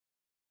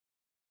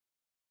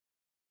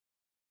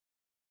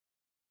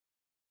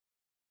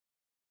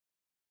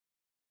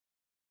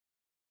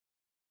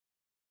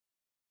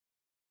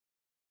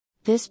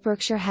This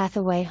Berkshire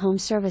Hathaway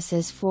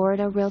HomeServices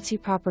Florida Realty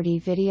property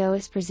video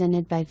is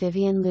presented by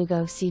Vivian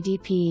Lugo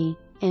CDPE,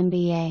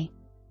 MBA.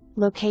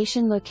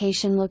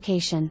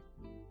 Location.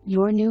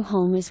 Your new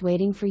home is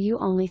waiting for you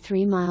only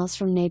 3 miles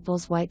from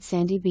Naples' white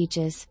sandy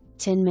beaches,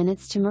 10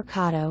 minutes to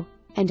Mercato,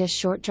 and a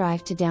short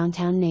drive to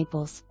downtown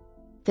Naples.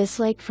 This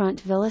lakefront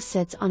villa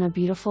sits on a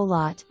beautiful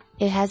lot.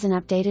 It has an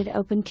updated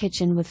open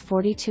kitchen with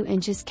 42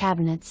 inches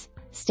cabinets,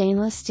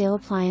 stainless steel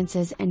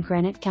appliances and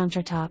granite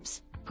countertops,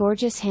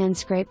 gorgeous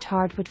hand-scraped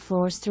hardwood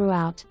floors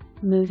throughout,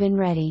 move-in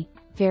ready,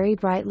 very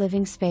bright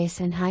living space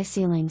and high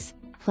ceilings,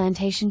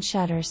 plantation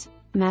shutters.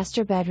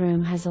 Master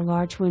bedroom has a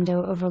large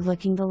window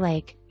overlooking the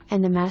lake,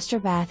 and the master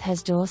bath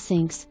has dual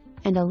sinks,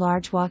 and a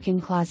large walk-in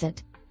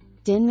closet.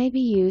 Den may be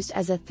used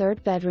as a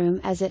third bedroom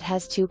as it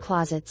has 2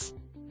 closets.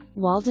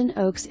 Walden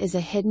Oaks is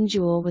a hidden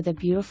jewel with a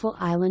beautiful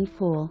island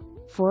pool,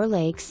 4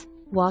 lakes,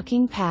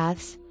 walking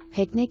paths,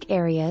 picnic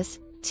areas,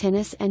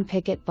 tennis and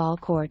picket ball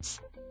courts.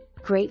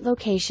 Great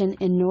location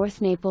in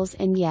North Naples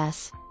and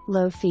yes,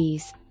 low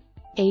fees.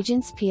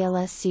 Agents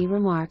PLS SEE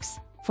REMARKS.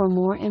 For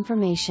more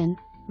information,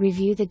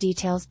 review the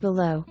details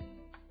below.